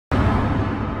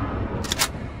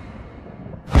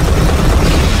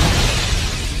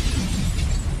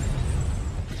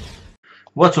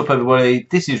What's up everybody,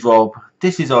 this is Rob,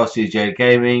 this is RCJ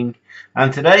Gaming,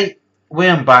 and today we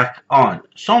are back on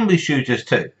Zombie Shooters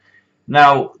 2.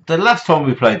 Now, the last time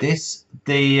we played this,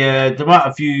 the amount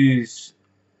of views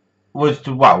was,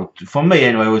 well, for me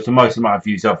anyway, was the most amount of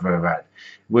views I've ever had.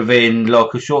 Within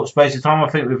like a short space of time, I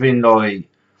think within like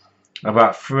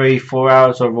about 3-4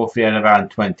 hours, I roughly had around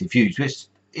 20 views, which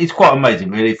is quite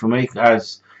amazing really for me,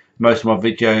 as most of my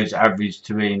videos average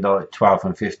between like 12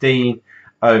 and 15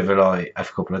 over like a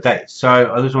couple of days.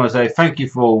 So I just want to say thank you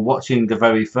for watching the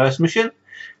very first mission,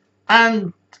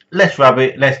 and let's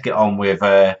get on with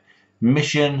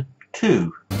mission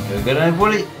 2. Very good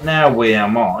everybody, now we are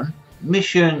on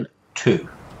mission 2,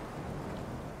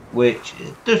 which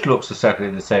just looks exactly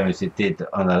the same as it did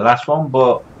on the last one,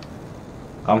 but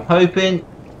I'm hoping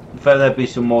that there'll be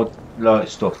some more like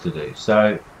stuff to do.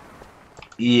 So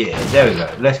yeah, there we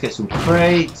go. Let's get some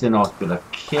crates, a nice bit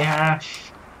of cash.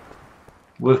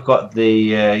 We've got the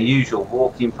usual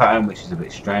walking pattern, which is a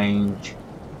bit strange,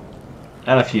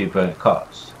 and a few burnt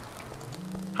cars.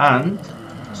 And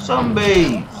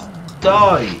zombies,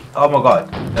 die! Oh my god!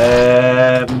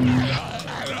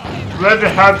 Where the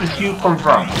hell did you come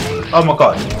from? Oh my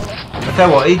god! I tell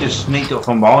you what, he just sneaked up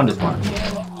from behind us, man.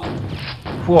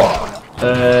 What?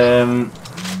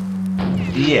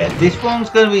 Yeah, this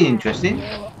one's going to be interesting.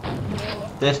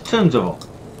 There's tons of them.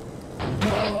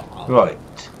 Right.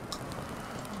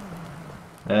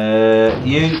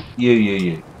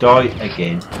 You die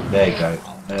again. There you go.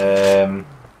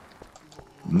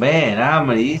 Man, how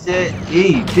many is it?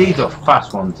 These are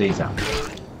fast ones, these are.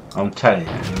 I'm telling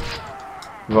you.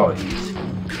 Right.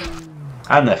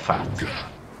 And they're fat.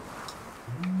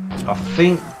 I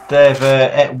think they've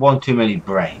ate one too many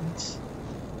brains.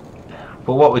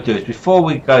 But what we do is, before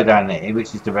we go down there,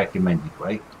 which is the recommended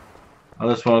way, I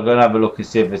just want to go and have a look and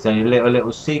see if there's any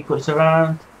little secrets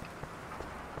around.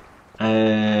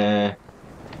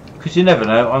 Because you never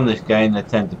know, on this game they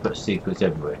tend to put secrets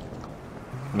everywhere.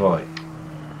 Right.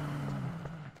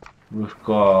 We've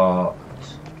got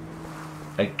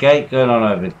a gate going on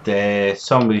over there.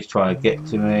 Somebody's trying to get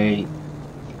to me.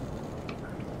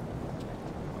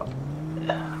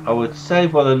 I would say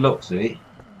by the looks of it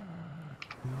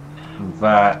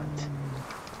that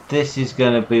this is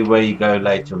going to be where you go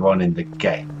later on in the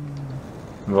game.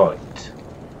 Right.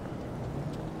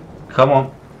 Come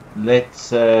on.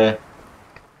 Let's ooh,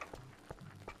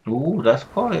 that's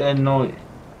quite a nice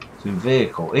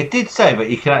vehicle. It did say that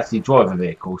you can actually drive a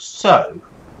vehicle, so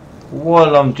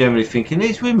what I'm generally thinking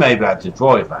is we may be able to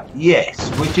drive that. Yes,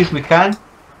 which if we can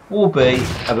will be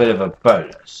a bit of a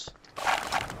bonus.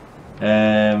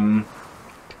 I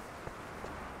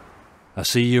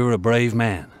see you're a brave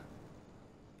man.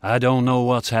 I don't know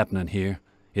what's happening here.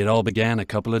 It all began a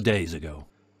couple of days ago.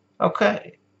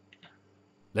 Okay.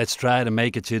 Let's try to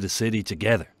make it to the city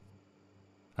together.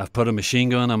 I've put a machine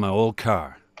gun on my old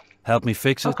car. Help me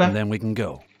fix it, and then we can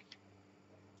go.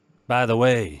 By the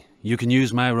way, you can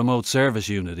use my remote service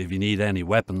unit if you need any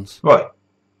weapons. Right.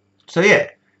 So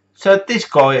yeah. So this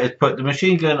guy has put the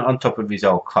machine gun on top of his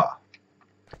old car.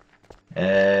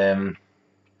 And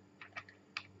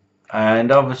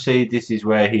obviously this is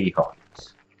where he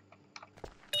hides.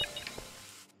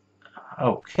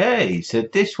 Okay, so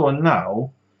this one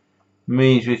now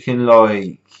means we can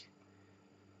like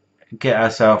get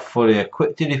ourselves fully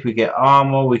equipped. If we get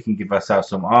armor, we can give ourselves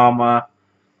some armor.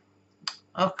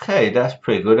 Okay, that's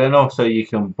pretty good. And also you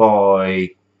can buy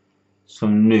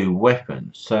some new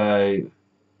weapons. So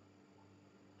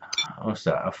what's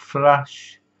that? A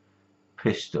flash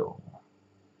pistol.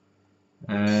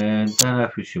 And don't know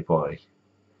if we should buy.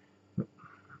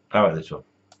 How about this one?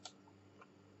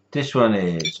 This one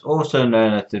is also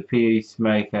known as the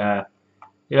Peacemaker.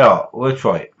 Yeah, we'll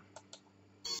try it.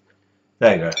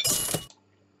 There you go.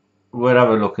 We'll have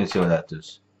a look and see what that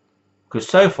does. Because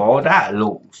so far that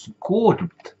looks good.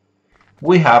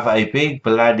 We have a big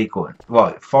bloody gun.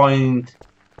 Right, find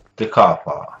the car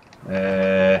part.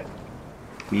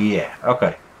 Yeah,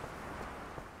 okay.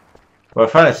 Well, I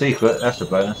found a secret. That's a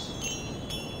bonus.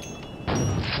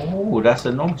 Oh, that's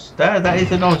a nice. That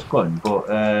is a nice gun, but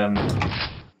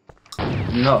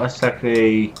not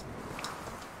exactly.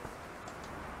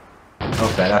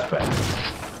 Okay, that's better.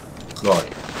 Right,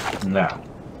 now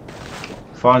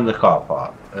find the car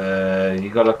part. You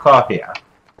got a car here.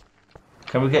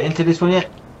 Can we get into this one yet?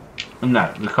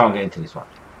 No, we can't get into this one.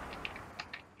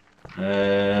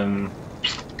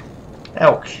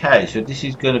 Okay, so this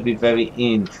is going to be very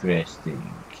interesting.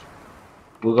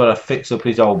 We've got to fix up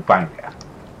his old banger.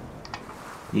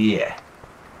 Yeah.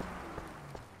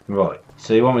 Right,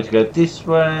 so you want me to go this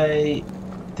way,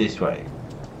 this way.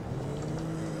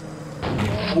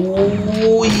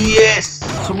 Oh yes!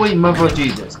 Sweet mother of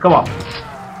Jesus, come on.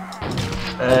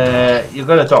 You're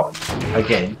gonna die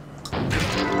again.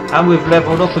 And we've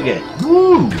leveled up again.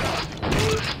 Woo!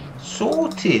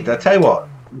 Sorted. I tell you what,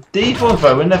 these ones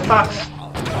though, when they're fast,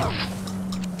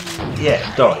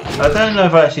 yeah, die. I don't know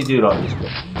if I actually do like this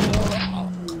bit.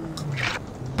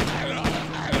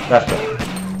 That's better.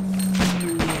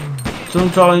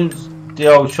 Sometimes the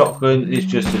old shotgun is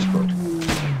just as good.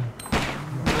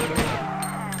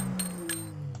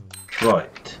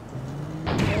 Right.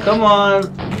 Come on,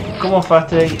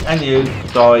 fatty, and you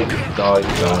die.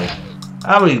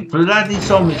 How many bloody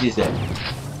zombies is there?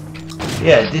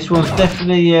 Yeah, this one's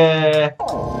definitely a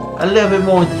little bit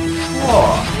more.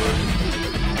 Oh,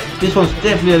 this one's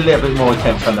definitely a little bit more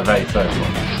intense than the very first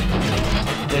one.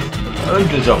 There's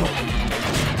hundreds of them.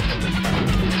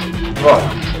 Right.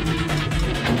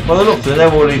 Well, the looks of it,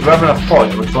 they're all either having a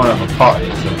fight or trying to have a party.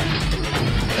 So,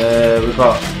 we've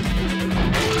got.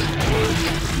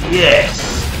 Yes.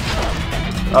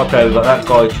 Okay, we've got that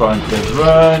guy trying to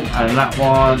run, and that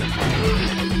one.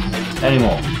 Any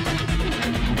more?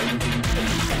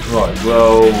 Right,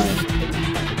 well,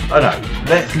 I don't know.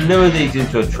 Let's lure these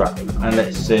into a trap and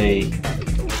let's see.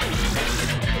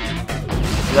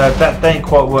 No, that didn't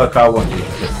quite work how I wanted it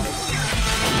to.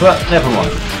 But never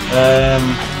mind.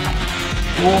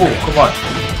 Oh, come on.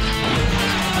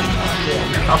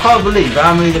 I can't believe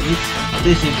how many of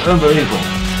this is unbelievable.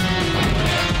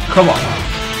 Come on.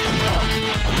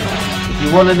 If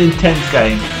you want an intense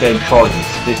game, then try this.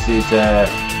 This is,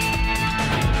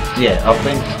 yeah, I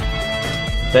think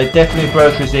they definitely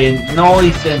broke us in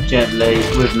nice and gently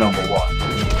with number 1.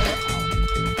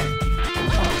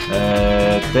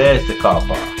 There's the car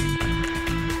park,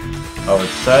 I would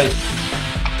say.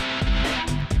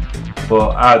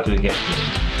 But how do we get to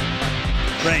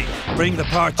it? Ray, bring the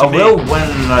part to I me. will when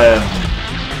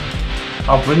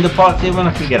I'll bring the part to you when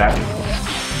I can get out.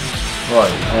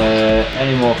 Right,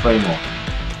 any more? 3 more.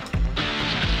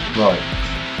 Right.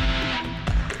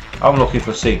 I'm looking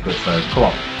for secrets though, come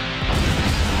on.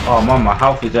 Oh man, my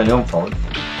health is only on 5.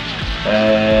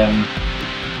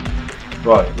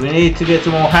 Right, we need to get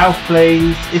some more health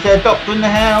please. Is there a doctor in the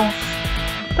house?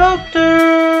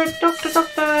 Doctor!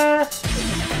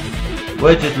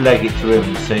 We'll just leg it to him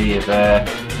and see if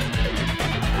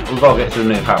we've got to get some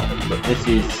new health, but this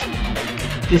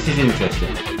is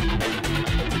interesting.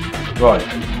 Right.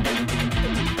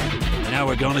 Now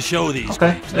we're going to show these.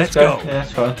 Okay, let's go. Yeah,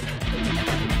 that's fine.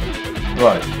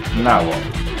 Right, now what?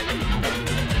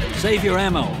 Save your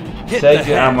ammo. Save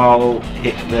your ammo,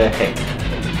 hit the head.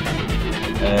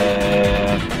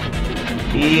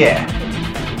 Yeah.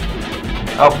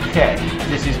 Okay,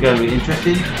 this is going to be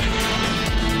interesting.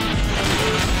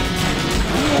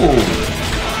 Ooh.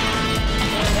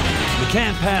 We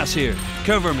can't pass here.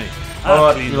 Cover me.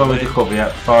 Alright, you want me to cover you?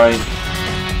 Fine.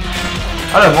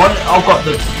 I don't want it. I've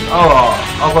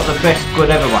got the best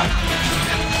gun ever, man.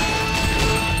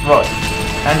 Right,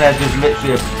 and they're just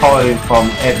literally firing from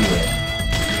everywhere.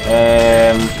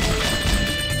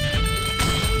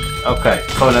 Okay,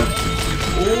 come on.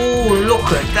 Oh,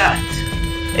 look at that!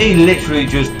 He literally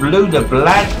just blew the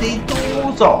bloody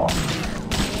doors off.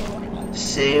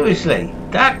 Seriously,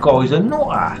 that guy's a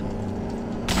nutter.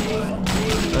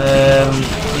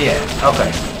 Yeah,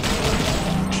 okay.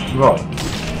 Right.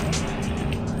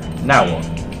 Now what?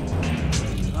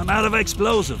 I'm out of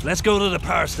explosives. Let's go to the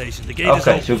power station. The gate is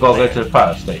okay, open. so we've got to go to the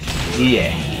power station.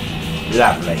 Yeah.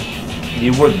 Lovely.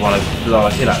 You would want to,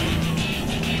 like, you know,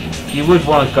 you would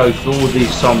want to go through all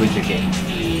these zombies again.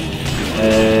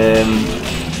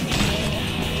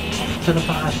 To the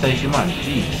power station, man.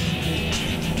 Jeez.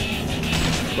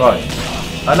 Right.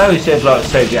 I know he said, like,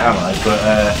 save your ammo, but,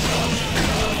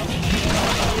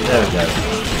 there we go.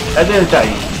 At the end of the day,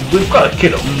 we've got to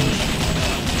kill them.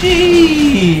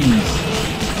 Jeez!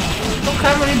 Look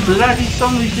how many bloody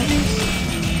zombies there is.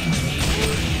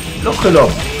 Look at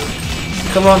them.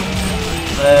 Come on.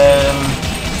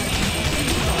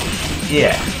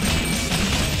 Yeah.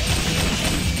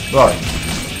 Right.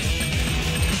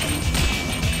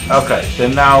 Okay, so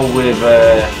now with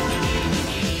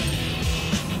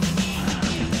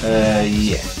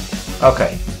yeah.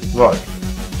 Okay, right.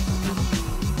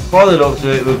 By the looks of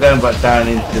it, we're going back down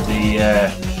into the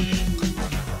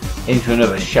into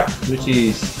another shaft, which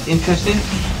is interesting.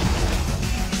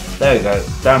 There we go,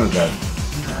 down we go.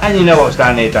 And you know what's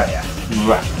down here, don't you?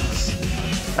 Rats.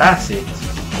 That's it.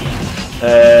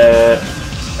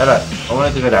 Hello, I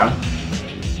wanted to go down.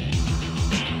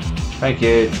 Thank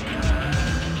you.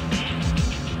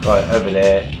 Right, over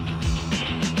there.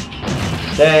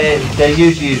 There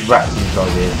usually is rats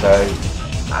inside here, so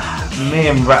me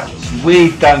and rats,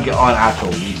 we don't get on at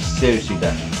all. We seriously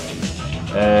don't.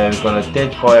 We've got a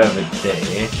dead guy over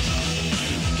there.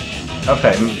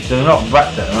 Okay, so they're not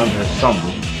wrapped at the moment, they're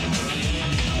zombies.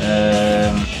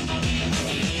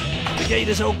 The gate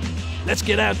is open. Let's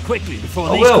get out quickly before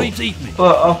these creeps eat me.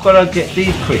 But I've got to get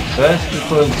these creeps first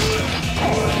because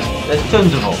there's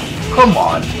tons of them. Come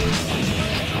on.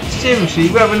 Seriously,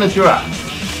 you're having a giraffe.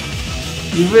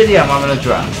 You really am having a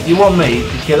giraffe. You want me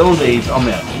to kill all these on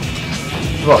my own.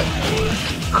 Right.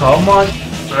 Come on.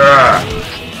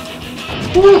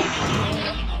 Woof.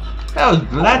 That was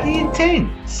bloody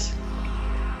intense.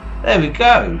 There we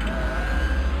go.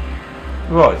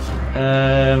 Right.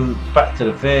 Back to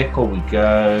the vehicle we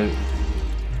go.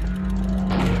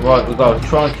 Right, we've got to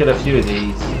try and kill a few of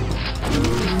these.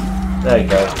 There you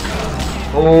go.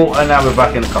 Oh, and now we're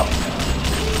back in the car.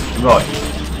 Right.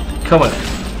 Come on then.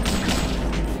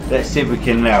 Let's see if we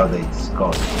can nail these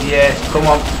guys. Yes, come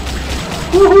on.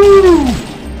 Woohoo!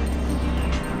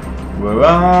 We're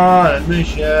on a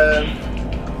mission.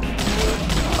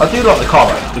 I do like the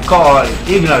car. The car,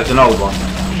 even though it's an old one,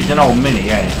 it's an old Mini,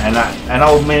 yeah. And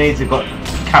old Minis have got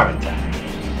character.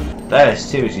 That is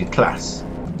seriously class.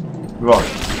 Right.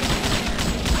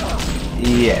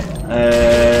 Yeah.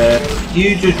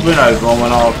 You just run over them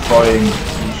and I'll try and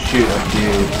shoot a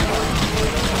few.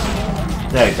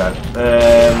 There you go.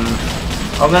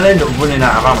 I'm going to end up running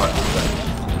out of ammo.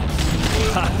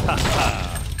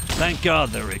 Thank God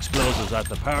there are explosives at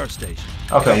the power station.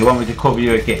 Okay, you want me to cover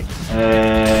you again?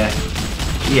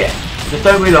 Yeah. Just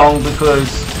don't be long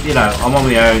because, you know, I'm on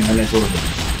my own and it's all of this.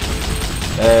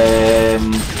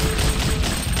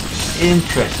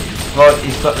 Interesting. Right,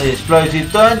 he's got the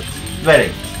explosive done.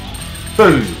 Ready.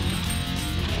 Boom.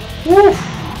 Woof.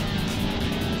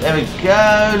 There we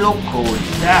go. Look cool.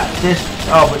 That this.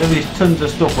 Oh, but there is tons of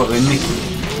stuff that we're missing.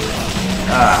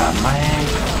 Ah man.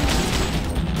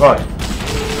 Right.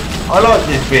 I like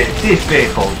this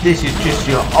vehicle. This is just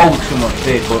your ultimate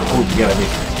vehicle altogether.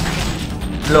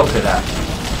 Look at that.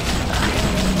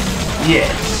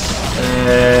 Yes.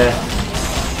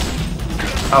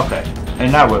 Okay.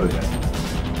 And now where we go?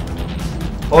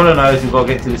 All I know is we've got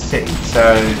to get to the city,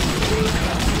 so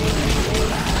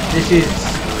this is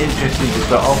interesting to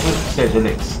start off with, say the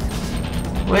least.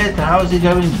 Where the hell is he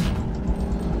going?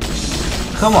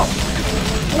 Come on.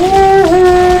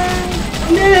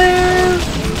 No!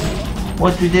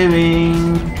 What are we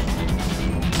doing?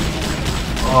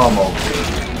 Oh my.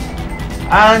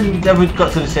 And then we've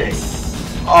got to the city.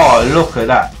 Oh, look at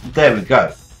that. There we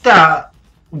go. That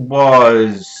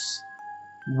was...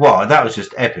 wow, that was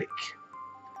just epic.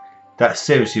 That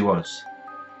seriously was.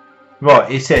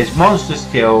 Right, it says monsters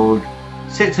killed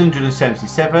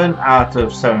 677 out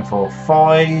of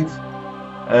 745.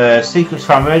 Secrets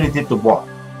found, we only did the 1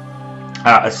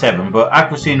 out of 7, but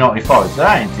accuracy 95, so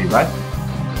that ain't too bad.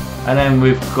 And then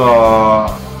we've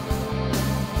got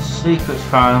secrets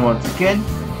found once again.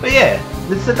 But yeah,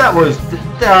 that was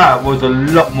a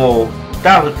lot more.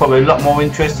 That was probably a lot more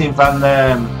interesting than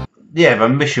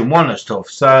than mission 1 and stuff.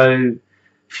 So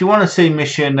if you want to see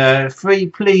mission 3,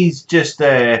 please just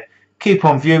keep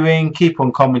on viewing, keep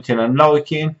on commenting and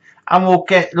liking, and we'll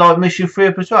get like mission 3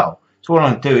 up as well. So what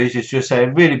I'm going to do is just say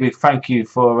a really big thank you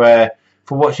for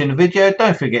watching the video.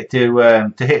 Don't forget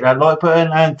to hit that like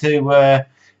button and to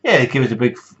give us a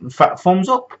big fat thumbs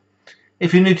up.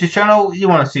 If you're new to the channel, you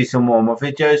want to see some more of my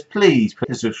videos, please press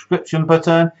the subscription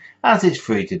button as it's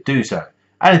free to do so.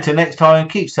 And until next time,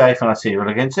 keep safe and I'll see you all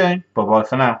again soon. Bye bye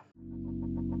for now.